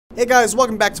Hey guys,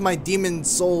 welcome back to my Demon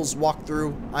Souls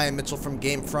walkthrough. I am Mitchell from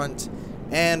Gamefront,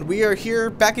 and we are here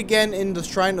back again in the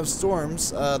Shrine of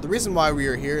Storms. The reason why we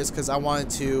are here is because I wanted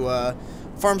to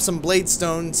farm some blade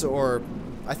stones, or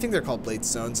I think they're called blade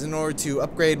stones, in order to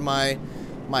upgrade my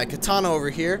katana over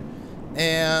here.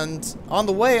 And on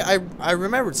the way, I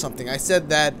remembered something. I said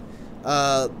that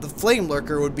the Flame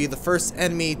Lurker would be the first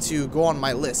enemy to go on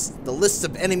my list. The list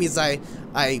of enemies I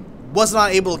was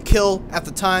not able to kill at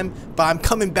the time, but I'm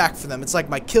coming back for them. It's like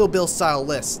my Kill Bill style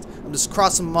list. I'm just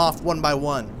crossing them off one by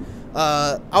one.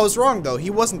 I was wrong though. He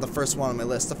wasn't the first one on my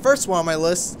list. The first one on my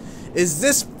list is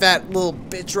this fat little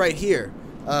bitch right here.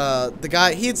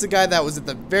 He's the guy that was at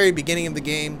the very beginning of the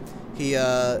game.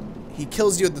 He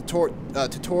kills you at the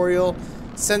tutorial,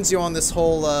 sends you on this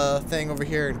whole thing over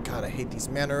here, and God, I hate these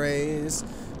mana rays.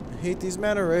 I hate these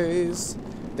mana rays.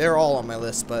 They're all on my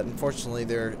list, but unfortunately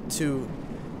they're too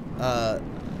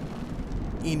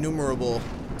innumerable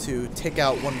to take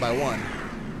out one by one.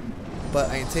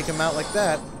 But I can take them out like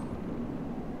that.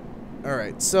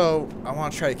 Alright, so I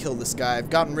want to try to kill this guy. I've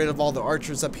gotten rid of all the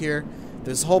archers up here.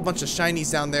 There's a whole bunch of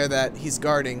shinies down there that he's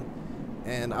guarding,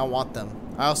 and I want them.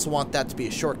 I also want that to be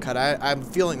a shortcut. I'm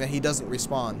feeling that he doesn't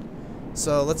respawn.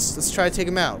 So let's try to take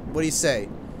him out. What do you say?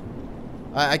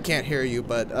 I can't hear you,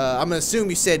 but I'm gonna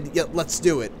assume you said, yeah, let's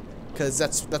do it, because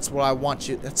that's what I want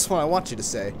you. That's what I want you to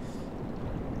say.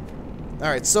 All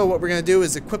right. So what we're gonna do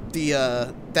is equip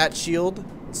the that shield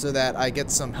so that I get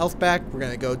some health back. We're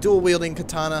gonna go dual wielding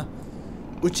katana,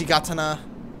 uchigatana,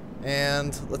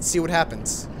 and let's see what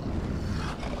happens.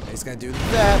 He's gonna do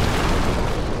that.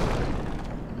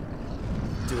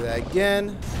 Do that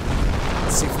again.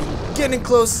 Let's see if we can get in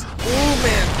close. Oh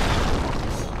man.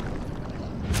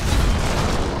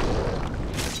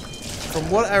 From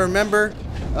what I remember,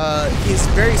 he's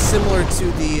very similar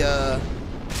to the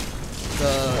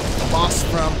boss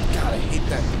from... God, I hate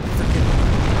that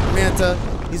freaking Manta.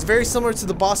 He's very similar to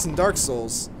the boss in Dark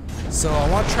Souls. So I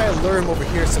want to try to lure him over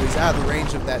here so he's out of the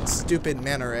range of that stupid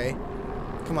mana ray.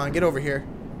 Come on, get over here.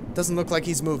 Doesn't look like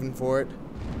he's moving for it.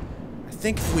 I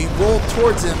think if we roll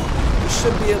towards him, we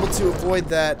should be able to avoid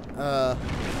that,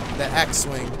 that axe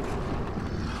swing.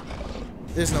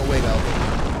 There's no way that'll hit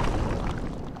me.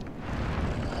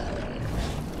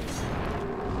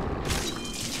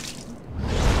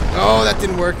 Oh, that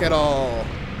didn't work at all.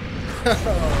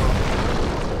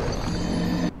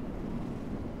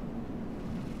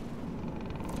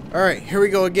 Alright, here we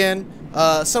go again.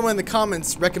 Someone in the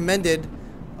comments recommended,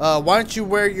 why don't you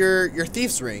wear your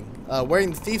thief's ring?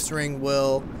 Wearing the thief's ring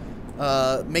will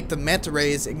make the manta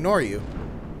rays ignore you.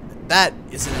 That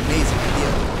is an amazing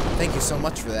idea. Thank you so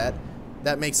much for that.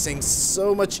 That makes things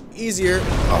so much easier.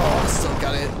 Oh, I still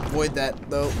gotta avoid that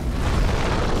though.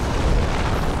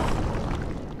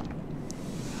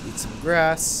 Eat some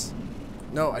grass.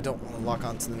 No, I don't want to lock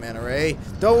onto the mana ray.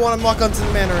 Don't want to lock onto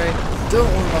the mana ray.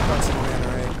 Don't want to lock onto the mana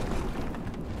ray.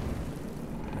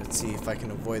 Let's see if I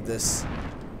can avoid this.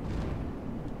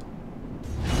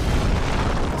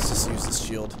 Let's just use this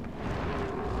shield.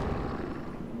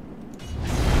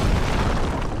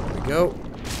 There we go.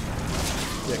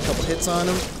 Get a couple hits on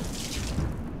him.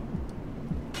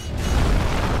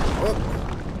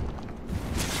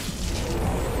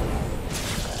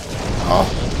 Oh.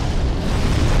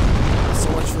 So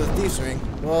much for the Thief's Ring.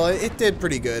 Well, it did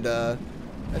pretty good. I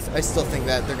still think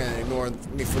that they're gonna ignore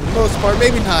me for the most part.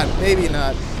 Maybe not. Maybe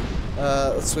not.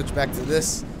 Let's switch back to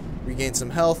this. Regain some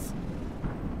health.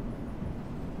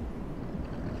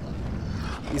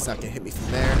 He's not gonna hit me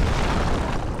from there.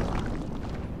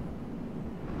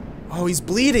 Oh, he's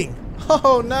bleeding.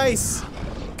 Oh, nice.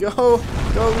 Go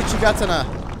Uchigatana.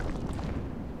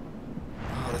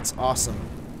 Oh, that's awesome.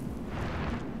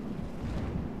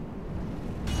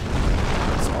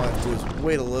 So all I have to do is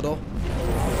wait a little.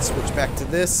 Let's switch back to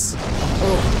this.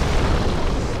 Oh.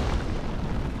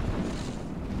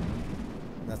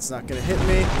 That's not gonna hit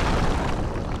me.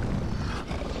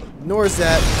 Nor is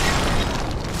that.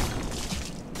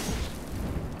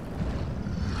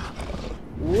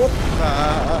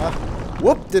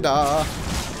 Whoop-da.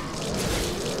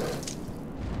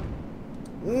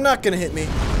 Not gonna hit me.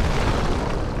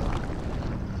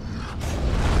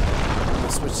 I'll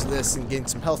switch to this and gain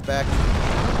some health back.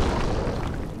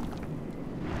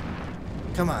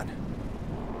 Come on.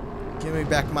 Give me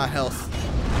back my health.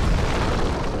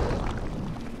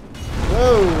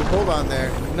 Whoa, hold on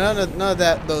there. None of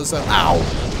that, those, ow!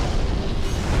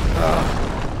 Ugh.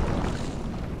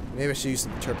 Maybe I should use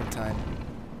some turpentine.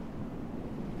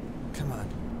 Come on.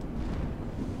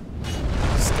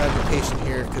 Just gotta be patient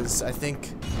here, because I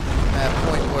think I'm at a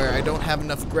point where I don't have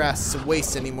enough grass to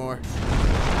waste anymore.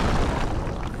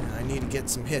 And I need to get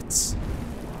some hits.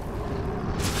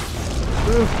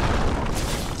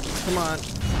 Come on.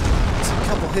 Just a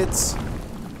couple hits.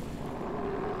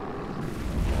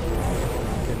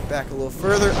 Get back a little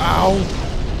further. Ow!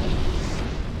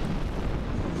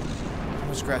 How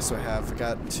much grass do I have? I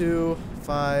got 2,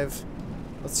 5.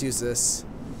 Let's use this.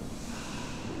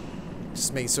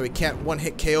 Just make it so he can't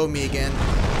one-hit KO me again.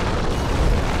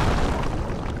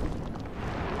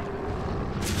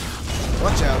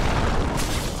 Watch out.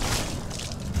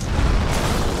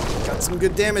 Got some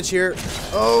good damage here.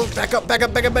 Oh, back up, back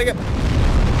up, back up, back up.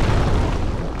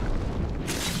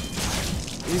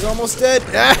 He's almost dead.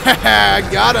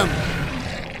 Got him.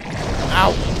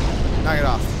 Ow. Knock it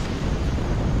off.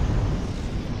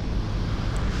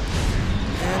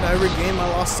 And I regain my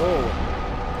lost soul.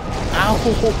 Ow.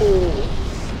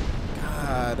 God,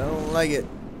 I don't like it.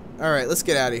 Alright, let's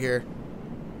get out of here.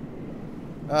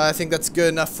 I think that's good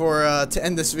enough for to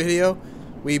end this video.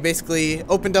 We basically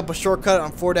opened up a shortcut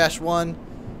on 4-1,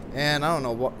 and I don't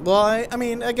know what. Well, I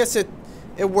mean, I guess it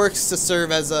works to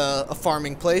serve as a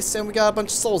farming place, and we got a bunch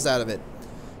of souls out of it.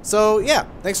 So yeah,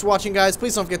 thanks for watching, guys.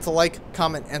 Please don't forget to like,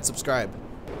 comment, and subscribe.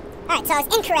 Alright, so I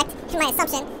was incorrect in my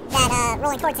assumption that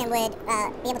rolling towards him would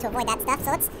be able to avoid that stuff.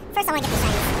 So first I want to get the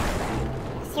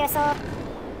shinies. Hero soul.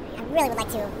 I really would like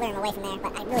to lure him away from there,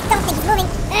 but I really don't think he's moving.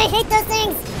 I hate those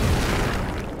things.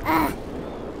 God,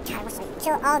 I wish I'd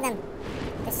kill all of them.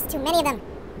 There's too many of them.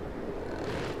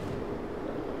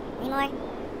 Any more?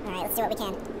 Alright, let's do what we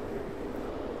can.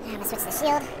 I'm gonna switch to the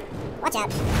shield. Watch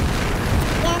out.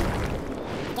 Again.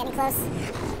 I'm getting close.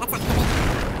 That's not gonna hit me.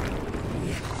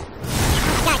 Oh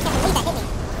my god, I can't believe that hit me.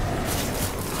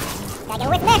 Gotta get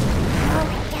away from there. Oh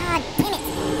my god, damn it.